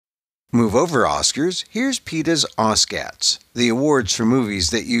Move over, Oscars. Here's PETA's Oscats, the awards for movies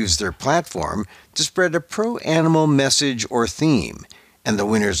that use their platform to spread a pro-animal message or theme. And the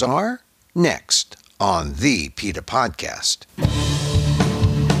winners are next on the PETA Podcast.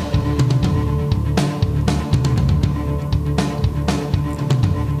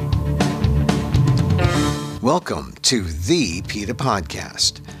 Welcome to the PETA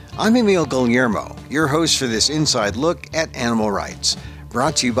Podcast. I'm Emil Guillermo, your host for this inside look at animal rights.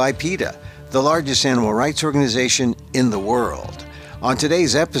 Brought to you by PETA, the largest animal rights organization in the world. On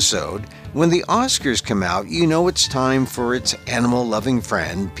today's episode, when the Oscars come out, you know it's time for its animal-loving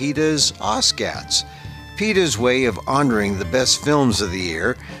friend, PETA's Oscats. PETA's way of honoring the best films of the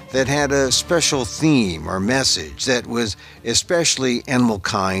year that had a special theme or message that was especially animal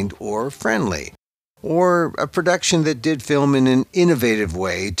kind or friendly, or a production that did film in an innovative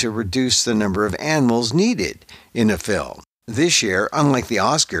way to reduce the number of animals needed in a film. This year, unlike the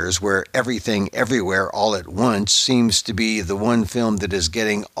Oscars, where Everything Everywhere All at Once seems to be the one film that is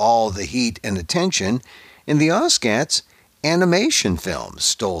getting all the heat and attention, in the Oscats, animation films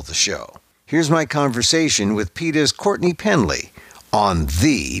stole the show. Here's my conversation with PETA's Courtney Penley on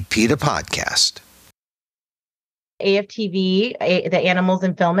the PETA Podcast. AFTV, the Animals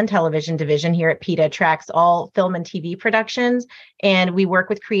in Film and Television division here at PETA, tracks all film and TV productions, and we work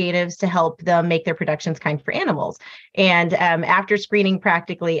with creatives to help them make their productions kind for animals. And after screening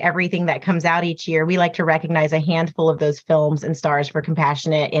practically everything that comes out each year, we like to recognize a handful of those films and stars for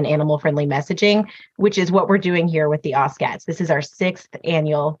compassionate and animal-friendly messaging, which is what we're doing here with the Oscats. This is our 6th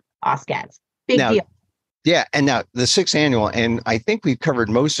annual Oscats. Big deal. Yeah, and now the 6th annual, and I think we've covered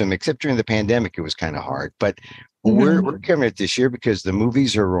most of them, except during the pandemic, it was kind of hard, but we're covering it this year because the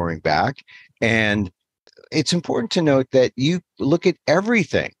movies are roaring back. And it's important to note that you look at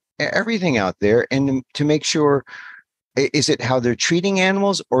everything out there and to make sure, is it how they're treating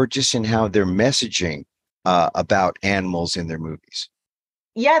animals or just in how they're messaging about animals in their movies?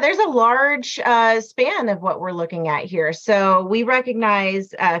 Yeah, there's a large span of what we're looking at here. So we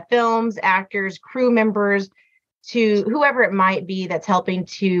recognize films, actors, crew members, to whoever it might be that's helping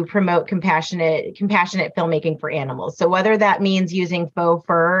to promote compassionate filmmaking for animals. So whether that means using faux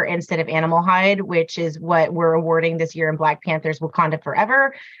fur instead of animal hide, which is what we're awarding this year in Black Panther's Wakanda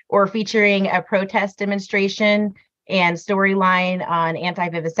Forever, or featuring a protest demonstration and storyline on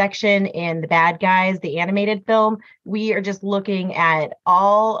anti-vivisection in The Bad Guys, the animated film, we are just looking at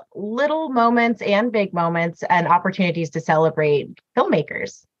all little moments and big moments and opportunities to celebrate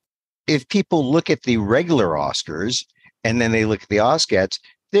filmmakers. If people look at the regular Oscars and then they look at the Oscats,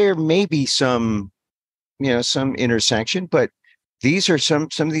 there may be some intersection, but these are some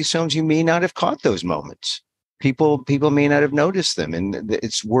of these films you may not have caught those moments. People may not have noticed them, and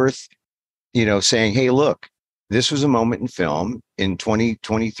it's worth, saying, hey, look, this was a moment in film in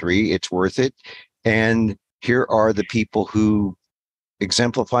 2023. It's worth it, and here are the people who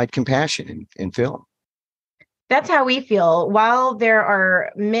exemplified compassion in film. That's how we feel. While there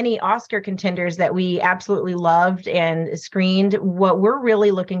are many Oscar contenders that we absolutely loved and screened, what we're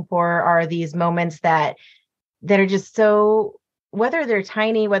really looking for are these moments that are just so, whether they're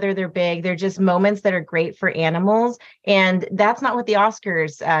tiny, whether they're big, they're just moments that are great for animals. And that's not what the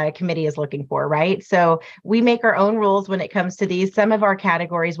Oscars committee is looking for, right? So we make our own rules when it comes to these. Some of our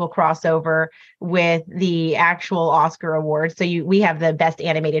categories will cross over with the actual Oscar awards. So we have the Best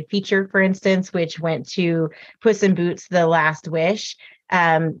Animated Feature, for instance, which went to Puss in Boots: The Last Wish.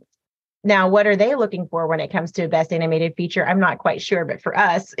 Now, what are they looking for when it comes to Best Animated Feature? I'm not quite sure, but for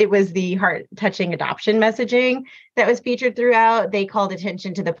us, it was the heart-touching adoption messaging that was featured throughout. They called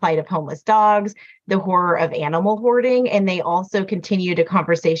attention to the plight of homeless dogs, the horror of animal hoarding, and they also continued a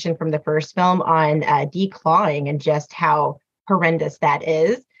conversation from the first film on declawing and just how horrendous that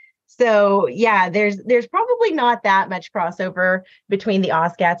is. So yeah, there's probably not that much crossover between the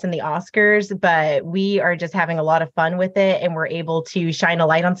Oscats and the Oscars, but we are just having a lot of fun with it, and we're able to shine a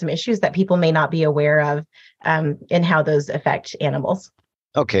light on some issues that people may not be aware of and how those affect animals.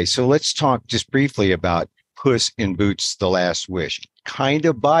 Okay, so let's talk just briefly about Puss in Boots: The Last Wish. Kind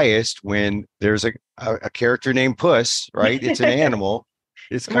of biased when there's a character named Puss, right? It's an animal.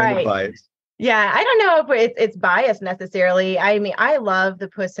 It's kind of biased. Yeah, I don't know if it's biased necessarily. I mean, I love the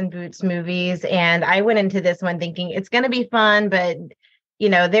Puss in Boots movies, and I went into this one thinking it's going to be fun, but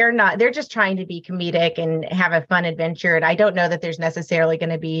they're just trying to be comedic and have a fun adventure. And I don't know that there's necessarily going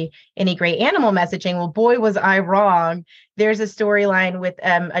to be any great animal messaging. Well, boy, was I wrong. there's a storyline with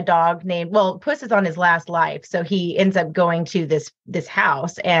a dog named, well, Puss is on his last life. So he ends up going to this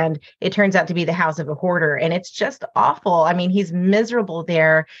house, and it turns out to be the house of a hoarder. And it's just awful. I mean, he's miserable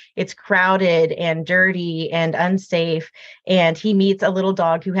there. It's crowded and dirty and unsafe. And he meets a little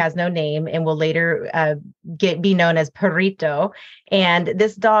dog who has no name and will later be known as Perrito. And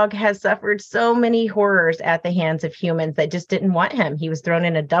this dog has suffered so many horrors at the hands of humans that just didn't want him. He was thrown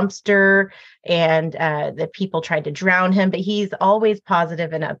in a dumpster, and the people tried to drown him, but he's always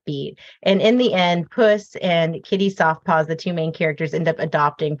positive and upbeat. And in the end, Puss and Kitty Softpaws, the two main characters, end up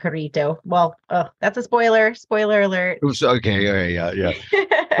adopting Perrito. Well, that's a spoiler. Spoiler alert. Okay, yeah.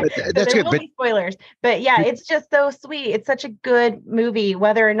 That's there good. will be spoilers, but yeah, it's just so sweet. It's such a good movie,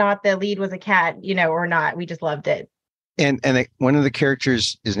 whether or not the lead was a cat, or not. We just loved it. And one of the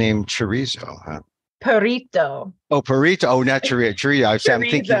characters is named Chorizo, huh? Perrito. Oh, Perrito. Oh, not Chorizo. I'm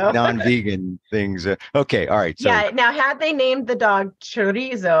thinking non-vegan things. Okay, all right. So. Yeah. Now, had they named the dog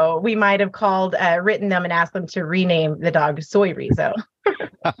Chorizo, we might have written them and asked them to rename the dog Soy Rizo.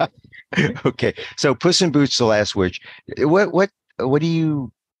 Okay. So, Puss in Boots: The Last Wish. What do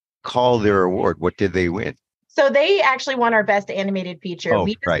you call their award? What did they win? So they actually won our best animated feature.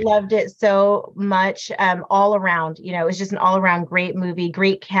 We just loved it so much, all around. It was just an all around great movie,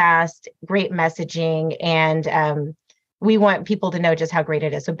 great cast, great messaging, and we want people to know just how great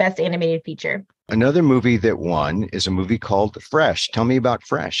it is. So best animated feature. Another movie that won is a movie called Fresh. Tell me about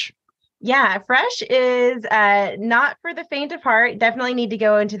Fresh. Yeah, Fresh is not for the faint of heart. Definitely need to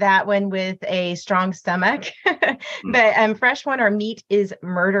go into that one with a strong stomach. But Fresh won our Meat is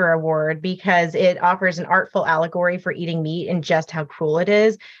Murder award because it offers an artful allegory for eating meat and just how cruel it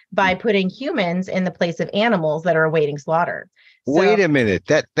is by putting humans in the place of animals that are awaiting slaughter. Wait a minute.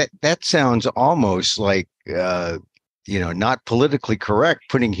 That sounds almost like not politically correct,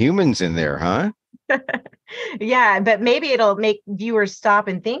 putting humans in there, huh? Yeah, but maybe it'll make viewers stop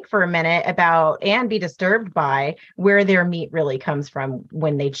and think for a minute about and be disturbed by where their meat really comes from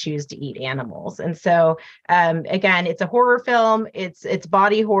when they choose to eat animals. And so, again, it's a horror film. It's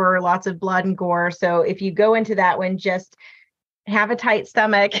body horror, lots of blood and gore. So if you go into that one, just have a tight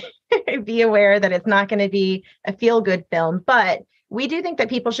stomach, be aware that it's not going to be a feel-good film, but we do think that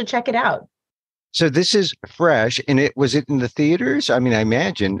people should check it out. So this is Fresh, and was it in the theaters? I mean, I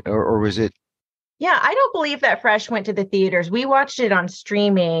imagine, or was it? Yeah, I don't believe that Fresh went to the theaters. We watched it on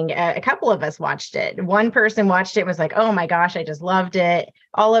streaming. A couple of us watched it. One person watched it and was like, oh my gosh, I just loved it.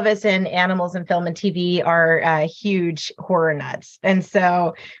 All of us in animals and film and TV are huge horror nuts. And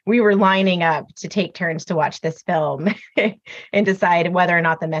so we were lining up to take turns to watch this film and decide whether or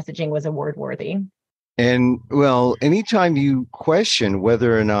not the messaging was award worthy. And well, anytime you question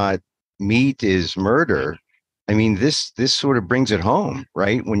whether or not meat is murder, I mean, this sort of brings it home,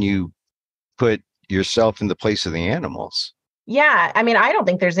 right? When you put yourself in the place of the animals. Yeah. I mean, I don't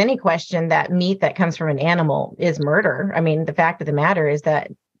think there's any question that meat that comes from an animal is murder. I mean, the fact of the matter is that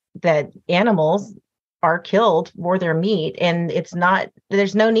animals are killed for their meat, and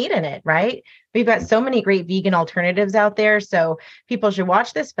there's no need in it, right? We've got so many great vegan alternatives out there. So people should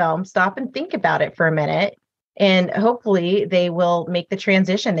watch this film, stop and think about it for a minute, and hopefully they will make the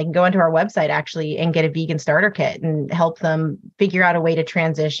transition. They can go into our website actually and get a vegan starter kit and help them figure out a way to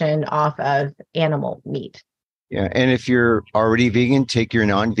transition off of animal meat. Yeah. And if you're already vegan, take your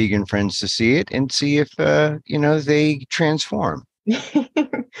non-vegan friends to see it and see if, they transform.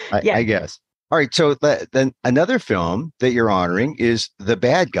 I guess. All right. So then another film that you're honoring is The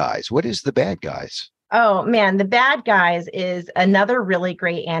Bad Guys. What is The Bad Guys? Oh man, The Bad Guys is another really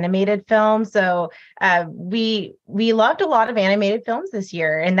great animated film. So we loved a lot of animated films this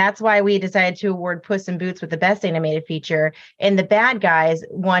year, and that's why we decided to award Puss in Boots with the best animated feature. And The Bad Guys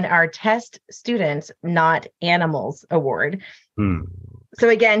won our Test Students, Not Animals award. So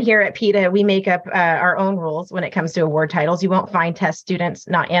again, here at PETA, we make up our own rules when it comes to award titles. You won't find Test Students,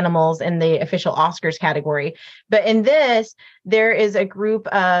 Not Animals in the official Oscars category. But in this, there is a group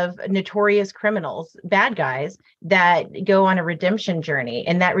of notorious criminals, bad guys, that go on a redemption journey.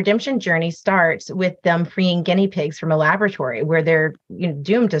 And that redemption journey starts with them freeing guinea pigs from a laboratory where they're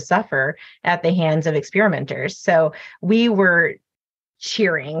doomed to suffer at the hands of experimenters. So we were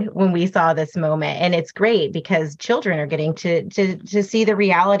cheering when we saw this moment, and it's great because children are getting to see the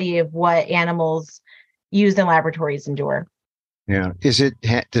reality of what animals used in laboratories endure. Yeah. Does it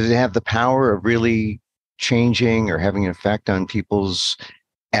have the power of really changing or having an effect on people's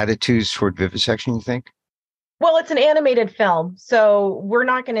attitudes toward vivisection, you think? Well, it's an animated film, so we're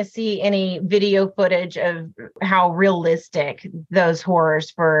not going to see any video footage of how realistic those horrors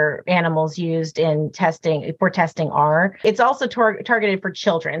for animals used in testing are. It's also targeted for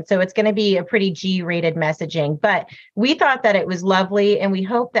children, so it's going to be a pretty G-rated messaging. But we thought that it was lovely, and we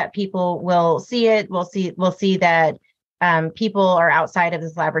hope that people will see it. We'll see that people are outside of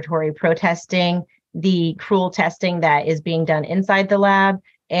this laboratory protesting the cruel testing that is being done inside the lab,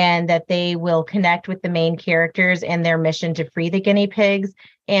 and that they will connect with the main characters and their mission to free the guinea pigs.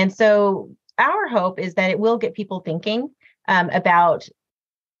 And so our hope is that it will get people thinking about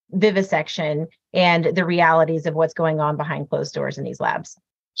vivisection and the realities of what's going on behind closed doors in these labs.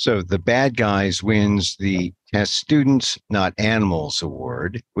 So the bad guys wins the Test Students Not Animals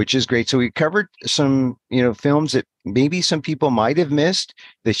award, which is great. So we covered some, films that maybe some people might have missed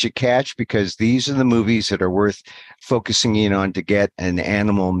they should catch, because these are the movies that are worth focusing in on to get an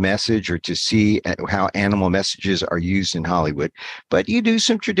animal message or to see how animal messages are used in Hollywood. But you do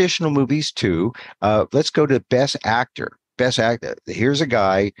some traditional movies too. Let's go to Best Actor. Best Actor. Here's a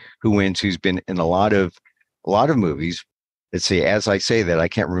guy who wins, who's been in a lot of movies. Let's see, as I say that, I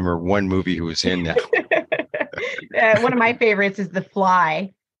can't remember one movie who was in now. One of my favorites is The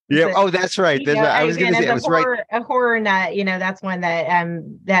Fly. Yeah. Oh, that's right. I was going to say it was a horror nut. That's one that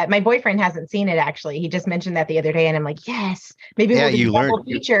that my boyfriend hasn't seen it. Actually, he just mentioned that the other day, and I'm like, yes, maybe we'll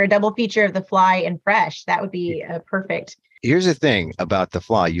do a double feature of The Fly and Fresh. That would be perfect. Here's the thing about The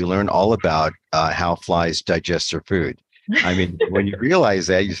Fly: you learn all about how flies digest their food. I mean, when you realize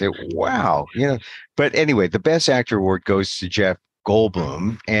that, you say, wow, But anyway, the Best Actor award goes to Jeff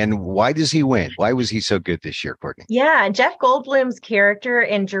Goldblum. And why does he win? Why was he so good this year, Courtney? Yeah, Jeff Goldblum's character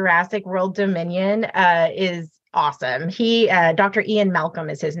in Jurassic World Dominion is awesome. He, Dr. Ian Malcolm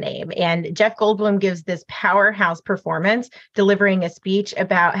is his name. And Jeff Goldblum gives this powerhouse performance, delivering a speech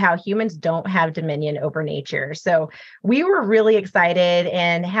about how humans don't have dominion over nature. So we were really excited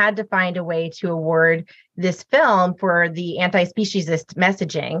and had to find a way to award this film for the anti-speciesist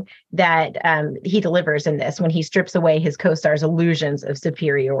messaging that he delivers in this when he strips away his co-star's illusions of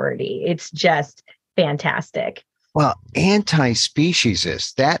superiority. It's just fantastic. Well,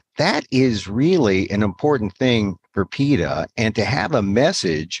 anti-speciesist, that is really an important thing for PETA. And to have a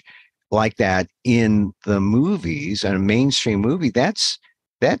message like that in the movies, in a mainstream movie, that's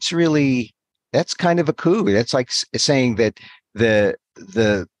kind of a coup. That's like saying that the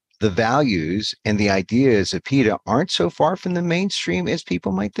values and the ideas of PETA aren't so far from the mainstream as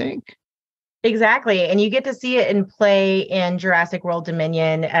people might think. Exactly. And you get to see it in play in Jurassic World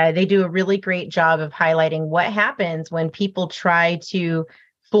Dominion. They do a really great job of highlighting what happens when people try to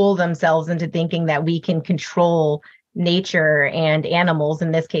fool themselves into thinking that we can control nature and animals,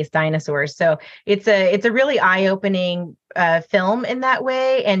 in this case, dinosaurs. So it's a really eye-opening film in that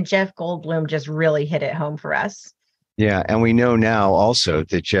way. And Jeff Goldblum just really hit it home for us. Yeah. And we know now also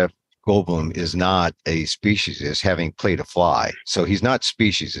that Jeff Goldblum is not a speciesist, having played a fly. So he's not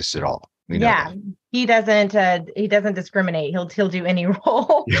speciesist at all. Yeah, he doesn't discriminate. He'll do any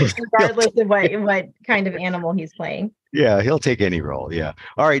role, regardless of what kind of animal he's playing. Yeah, he'll take any role. Yeah.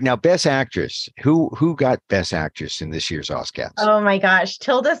 All right. Now, Best Actress. Who got Best Actress in this year's Oscats? Oh my gosh,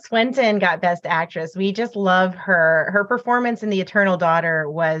 Tilda Swinton got Best Actress. We just love her. Her performance in The Eternal Daughter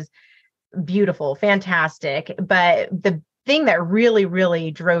was beautiful, fantastic. But the thing that really, really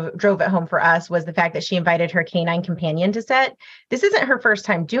drove it home for us was the fact that she invited her canine companion to set. This isn't her first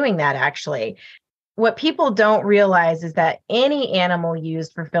time doing that, actually. What people don't realize is that any animal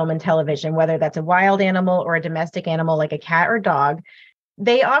used for film and television, whether that's a wild animal or a domestic animal like a cat or dog,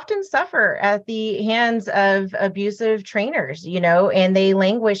 they often suffer at the hands of abusive trainers, and they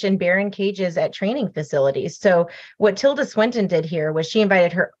languish in barren cages at training facilities. So what Tilda Swinton did here was she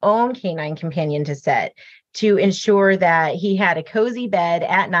invited her own canine companion to set to ensure that he had a cozy bed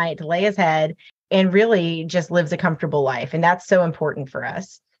at night to lay his head and really just lives a comfortable life. And that's so important for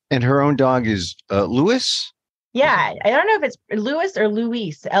us. And her own dog is Louis? Yeah, I don't know if it's Louis or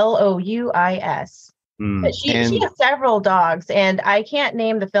Luis, Louis. But she has several dogs, and I can't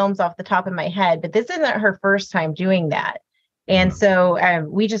name the films off the top of my head, but this isn't her first time doing that. And so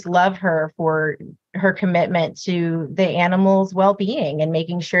we just love her for her commitment to the animals' well-being and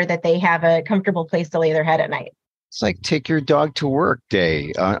making sure that they have a comfortable place to lay their head at night. It's like Take Your Dog to Work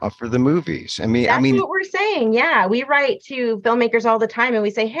Day for the movies. That's what we're saying. Yeah, we write to filmmakers all the time and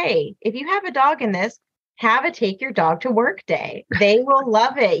we say, hey, if you have a dog in this, have a Take Your Dog to Work Day. They will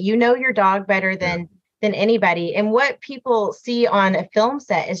love it. You know your dog better than than anybody. And what people see on a film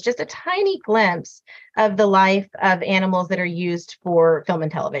set is just a tiny glimpse of the life of animals that are used for film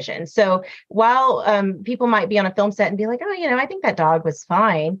and television. So while people might be on a film set and be like, oh, I think that dog was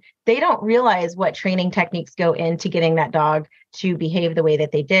fine, they don't realize what training techniques go into getting that dog to behave the way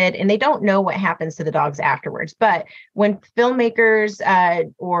that they did. And they don't know what happens to the dogs afterwards. But when filmmakers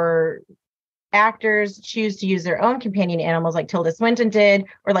or actors choose to use their own companion animals like Tilda Swinton did,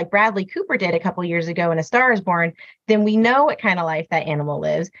 or like Bradley Cooper did a couple years ago in A Star is Born, then we know what kind of life that animal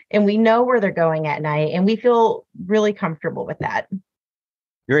lives, and we know where they're going at night, and we feel really comfortable with that.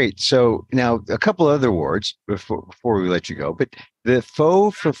 Great. So now a couple other awards before we let you go, but the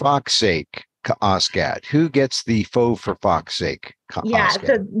Faux for Fox's Sake Oscat. Who gets the Faux for Fox's Sake Oscat?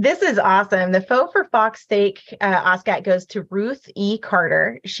 So this is awesome. The Faux for Fox's Sake Oscat goes to Ruth E.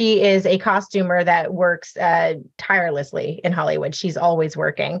 Carter. She is a costumer that works tirelessly in Hollywood. She's always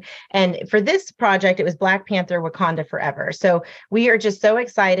working. And for this project, it was Black Panther Wakanda Forever. So we are just so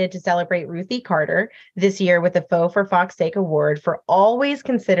excited to celebrate Ruth E. Carter this year with the Faux for Fox's Sake Award for always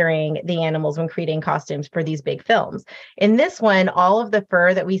considering the animals when creating costumes for these big films. In this one, all of the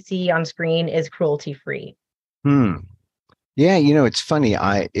fur that we see on screen is cruelty-free. Yeah, it's funny.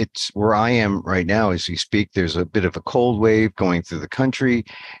 It's where I am right now as we speak. There's a bit of a cold wave going through the country,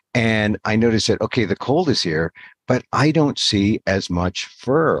 and I noticed that, okay, the cold is here, but I don't see as much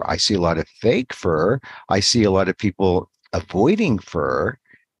fur. I see a lot of fake fur. I see a lot of people avoiding fur.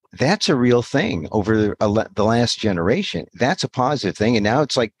 That's a real thing over the last generation. That's a positive thing, and now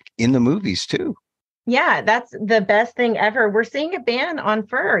it's like in the movies too. Yeah, that's the best thing ever. We're seeing a ban on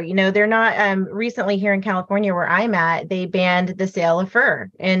fur. They're not recently here in California where I'm at, they banned the sale of fur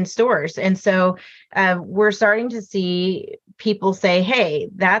in stores. And so we're starting to see people say, hey,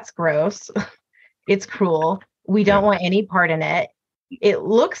 that's gross. It's cruel. We don't want any part in it. It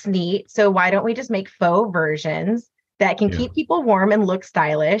looks neat. So why don't we just make faux versions that can keep people warm and look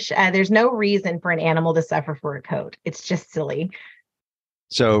stylish? There's no reason for an animal to suffer for a coat. It's just silly.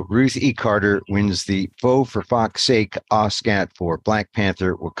 So Ruth E. Carter wins the Faux for Fox's Sake Oscat for Black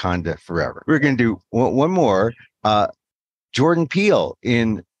Panther Wakanda Forever. We're going to do one more. Jordan Peele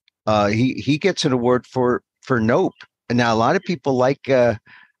he gets an award for Nope. And now a lot of people like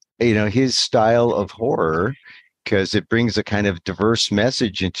his style of horror because it brings a kind of diverse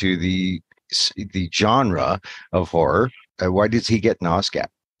message into the genre of horror. Why does he get an Oscat?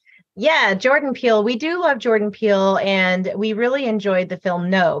 Yeah, Jordan Peele. We do love Jordan Peele, and we really enjoyed the film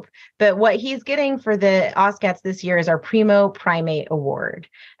Nope. But what he's getting for the Oscats this year is our Primo Primate Award.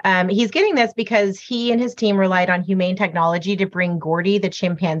 He's getting this because he and his team relied on humane technology to bring Gordy the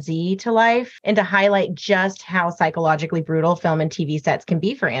chimpanzee to life and to highlight just how psychologically brutal film and TV sets can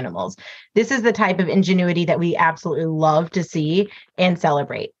be for animals. This is the type of ingenuity that we absolutely love to see and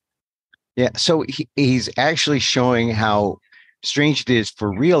celebrate. Yeah, so he's actually showing how strange it is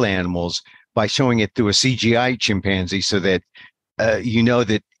for real animals by showing it through a CGI chimpanzee so that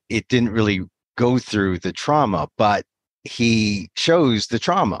that it didn't really go through the trauma, but he shows the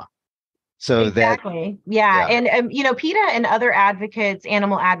trauma. So exactly. And PETA and other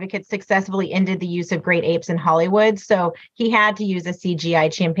animal advocates successfully ended the use of great apes in Hollywood. So he had to use a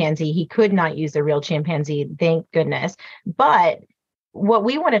CGI chimpanzee. He could not use a real chimpanzee, thank goodness. But what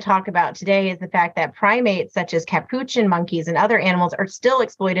we want to talk about today is the fact that primates such as capuchin monkeys and other animals are still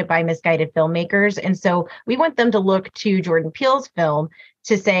exploited by misguided filmmakers. And so we want them to look to Jordan Peele's film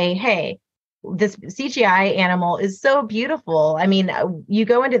to say, hey, this CGI animal is so beautiful. I mean, you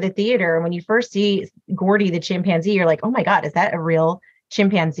go into the theater and when you first see Gordy the chimpanzee, you're like, oh my God, is that a real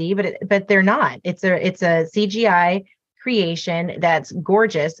chimpanzee? But they're not. It's a CGI creation that's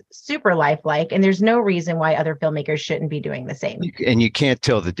gorgeous, super lifelike, and there's no reason why other filmmakers shouldn't be doing the same. And you can't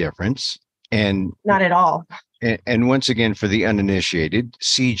tell the difference. And not at all. And once again, for the uninitiated,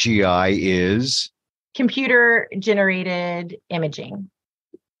 CGI is computer generated imaging.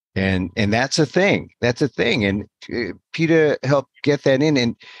 And that's a thing. That's a thing. And PETA helped get that in.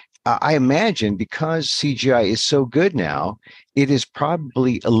 And I imagine because CGI is so good now, it has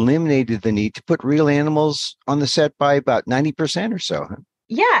probably eliminated the need to put real animals on the set by about 90% or so.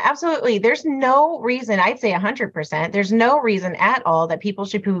 Yeah, absolutely. There's no reason, I'd say 100%. There's no reason at all that people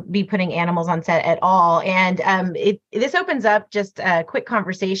should be putting animals on set at all. And this opens up just a quick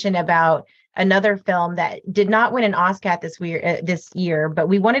conversation about another film that did not win an Oscar this year, but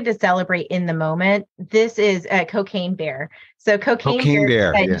we wanted to celebrate in the moment. This is Cocaine Bear. So Cocaine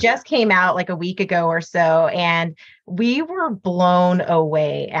Bear just came out like a week ago or so, and we were blown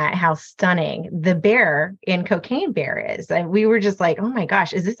away at how stunning the bear in Cocaine Bear is. And we were just like, oh my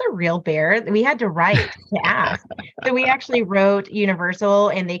gosh, is this a real bear? We had to write to ask. So we actually wrote Universal,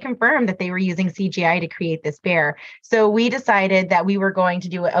 and they confirmed that they were using CGI to create this bear. So we decided that we were going to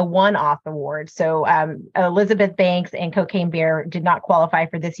do a one-off award. So Elizabeth Banks and Cocaine Bear did not qualify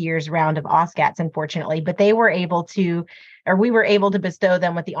for this year's round of Oscats, unfortunately, but we were able to bestow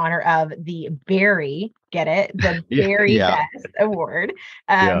them with the honor of the Barry, get it? The Barry Best Award,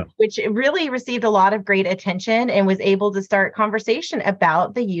 which really received a lot of great attention and was able to start conversation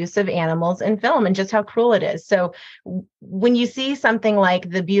about the use of animals in film and just how cruel it is. So when you see something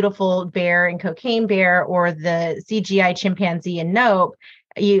like the beautiful bear in Cocaine Bear or the CGI chimpanzee in Nope,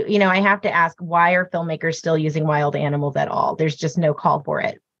 you know, I have to ask, why are filmmakers still using wild animals at all? There's just no call for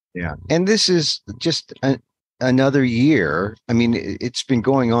it. Yeah. And this is just another year. I mean, it's been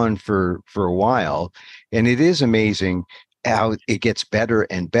going on for a while, and it is amazing how it gets better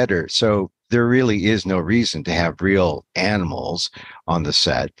and better. So there really is no reason to have real animals on the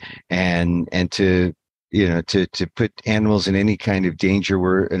set and to put animals in any kind of danger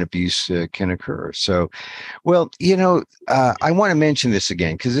where an abuse can occur. So, well, I want to mention this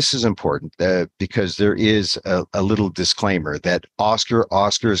again, because this is important, because there is a little disclaimer that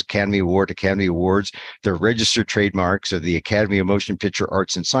Oscars, Academy Awards, they're registered trademarks of the Academy of Motion Picture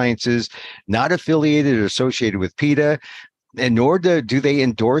Arts and Sciences, not affiliated or associated with PETA, and nor do they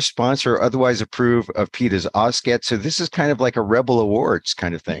endorse, sponsor, or otherwise approve of PETA's Oscat. So this is kind of like a Rebel Awards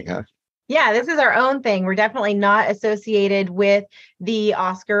kind of thing, huh? Yeah, this is our own thing. We're definitely not associated with the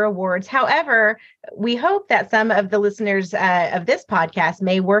Oscar awards. However, we hope that some of the listeners of this podcast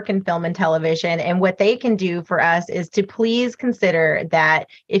may work in film and television. And what they can do for us is to please consider that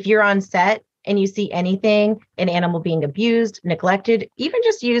if you're on set and you see anything, an animal being abused, neglected, even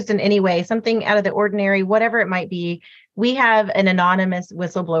just used in any way, something out of the ordinary, whatever it might be, we have an anonymous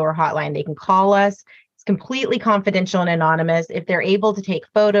whistleblower hotline. They can call us. It's completely confidential and anonymous. If they're able to take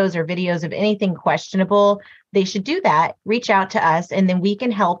photos or videos of anything questionable, they should do that. Reach out to us, and then we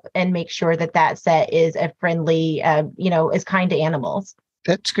can help and make sure that set is a friendly, is kind to animals.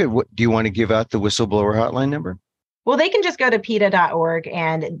 That's good. What do you want to give out the whistleblower hotline number? Well, they can just go to PETA.org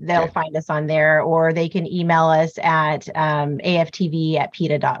and they'll find us on there, or they can email us at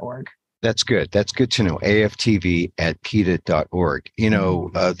aftv@PETA.org. That's good. That's good to know. aftv@PETA.org.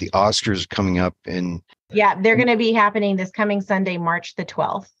 The Oscars are coming up yeah, they're going to be happening this coming Sunday, March the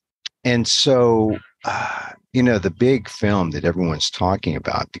 12th. And so, the big film that everyone's talking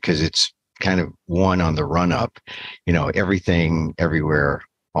about, because it's kind of one on the run up, Everything, Everywhere,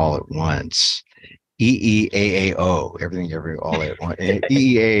 All at Once. EEAAO, everything, all at once.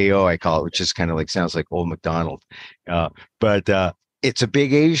 EEAAO, I call it, which is kind of sounds like Old MacDonald. But it's a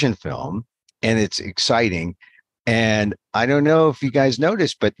big Asian film, and it's exciting. And I don't know if you guys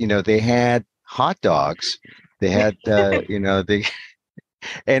noticed, but they had hot dogs. They had and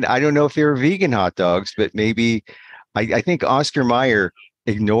I don't know if they were vegan hot dogs, but maybe I think Oscar Mayer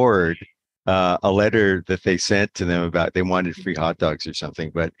ignored a letter that they sent to them about they wanted free hot dogs or something.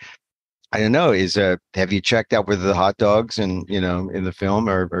 But I don't know. Have you checked out whether the hot dogs in the film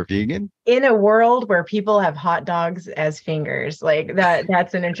are vegan? In a world where people have hot dogs as fingers,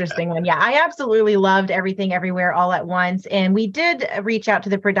 that's an interesting one. Yeah, I absolutely loved Everything Everywhere All at Once. And we did reach out to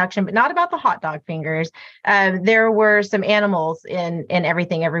the production, but not about the hot dog fingers. There were some animals in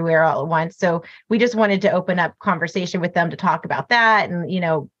Everything Everywhere All at Once. So we just wanted to open up conversation with them to talk about that. And,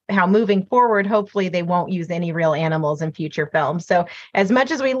 how moving forward, hopefully they won't use any real animals in future films. So as much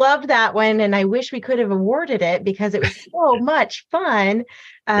as we loved that one, and I wish we could have awarded it because it was so much fun.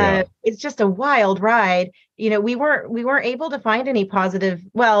 It's just a wild ride. We weren't able to find any positive.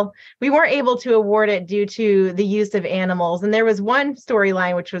 Well, we weren't able to award it due to the use of animals. And there was one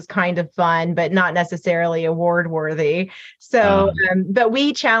storyline which was kind of fun, but not necessarily award worthy. So, but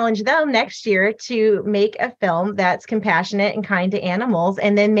we challenged them next year to make a film that's compassionate and kind to animals,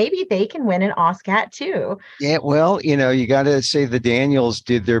 and then maybe they can win an Oscar too. Yeah, well, you got to say the Daniels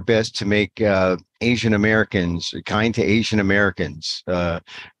did their best to make Asian Americans kind to Asian Americans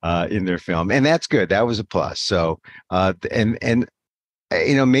in their film, and that's good. That was a plus. So, maybe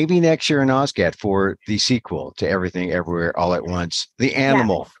next year an Oscat for the sequel to Everything Everywhere All at Once, the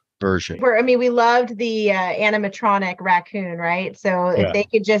animal version. We loved the animatronic raccoon, right? So if they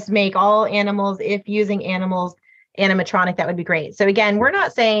could just make all animals, if using animals animatronic, that would be great. So again, we're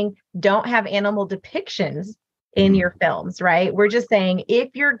not saying don't have animal depictions in your films, right? We're just saying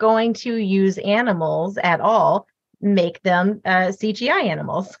if you're going to use animals at all, make them CGI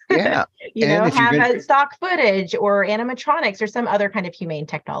animals. Yeah. Have stock footage or animatronics or some other kind of humane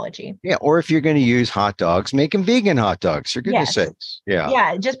technology. Yeah. Or if you're going to use hot dogs, make them vegan hot dogs, for goodness sakes. Yeah.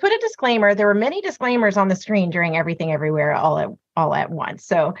 Yeah. Just put a disclaimer. There were many disclaimers on the screen during Everything Everywhere all at once.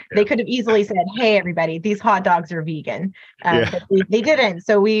 So they could have easily said, hey, everybody, these hot dogs are vegan. But they didn't.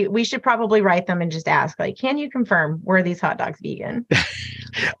 So we should probably write them and just ask, like, can you confirm, were these hot dogs vegan?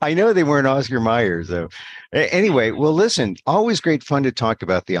 I know they weren't Oscar Myers, though. Anyway, well, listen, always great fun to talk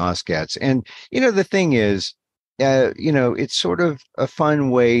about the Oscats. And, the thing is, it's sort of a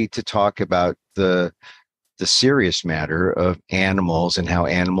fun way to talk about the serious matter of animals and how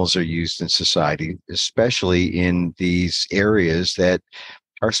animals are used in society, especially in these areas that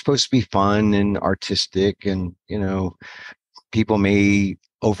are supposed to be fun and artistic, and people may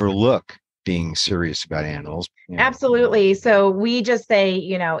overlook being serious about animals. Absolutely. So we just say,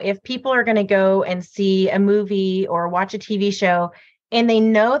 if people are going to go and see a movie or watch a TV show and they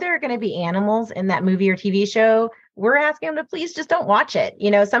know there are going to be animals in that movie or TV show, we're asking them to please just don't watch it.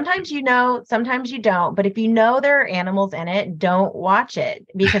 Sometimes sometimes you don't. But if you know there are animals in it, don't watch it,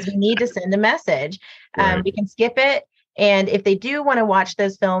 because we need to send a message. Right. We can skip it. And if they do want to watch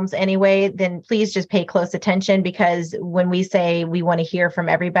those films anyway, then please just pay close attention, because when we say we want to hear from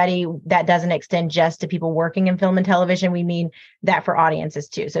everybody, that doesn't extend just to people working in film and television. We mean that for audiences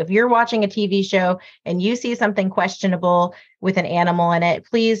too. So if you're watching a TV show and you see something questionable with an animal in it,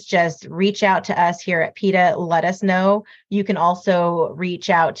 please just reach out to us here at PETA. Let us know. You can also reach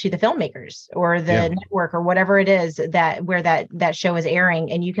out to the filmmakers or the network or whatever it is where that show is airing,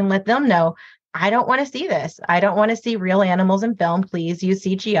 and you can let them know, I don't want to see this. I don't want to see real animals in film. Please use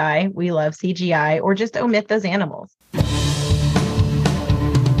CGI. We love CGI, or just omit those animals.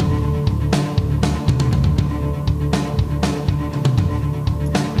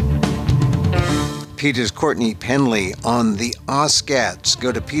 PETA's Courtney Penley on the Oscats.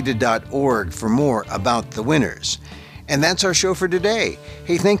 Go to PETA.org for more about the winners. And that's our show for today.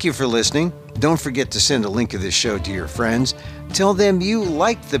 Hey, thank you for listening. Don't forget to send a link of this show to your friends. Tell them you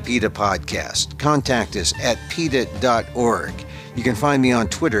like the PETA Podcast. Contact us at PETA.org. You can find me on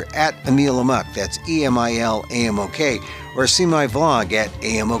Twitter at Emil, that's EMILAMOK, or see my vlog at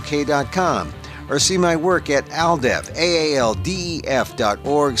AMOK.com, or see my work at ALDEF,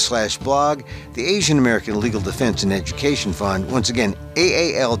 AALDEF.org/blog, the Asian American Legal Defense and Education Fund. Once again,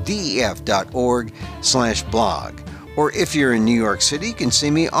 AALDEF.org/blog. Or if you're in New York City, you can see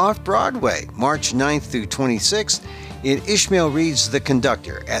me off Broadway, March 9th through 26th, in Ishmael Reed's The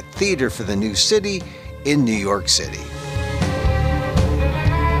Conductor at Theater for the New City in New York City.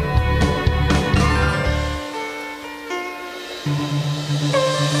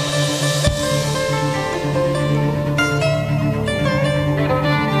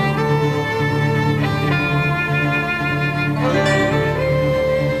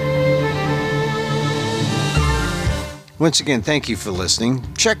 Once again, thank you for listening.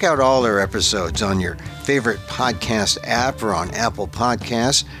 Check out all our episodes on your favorite podcast app or on Apple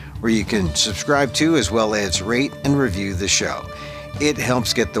Podcasts, where you can subscribe to as well as rate and review the show. It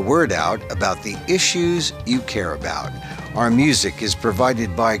helps get the word out about the issues you care about. Our music is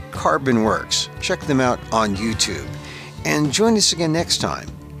provided by Carbon Works. Check them out on YouTube. And join us again next time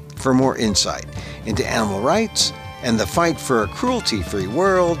for more insight into animal rights and the fight for a cruelty-free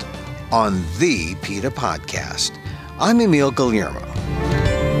world on the PETA Podcast. I'm Emil Guillermo.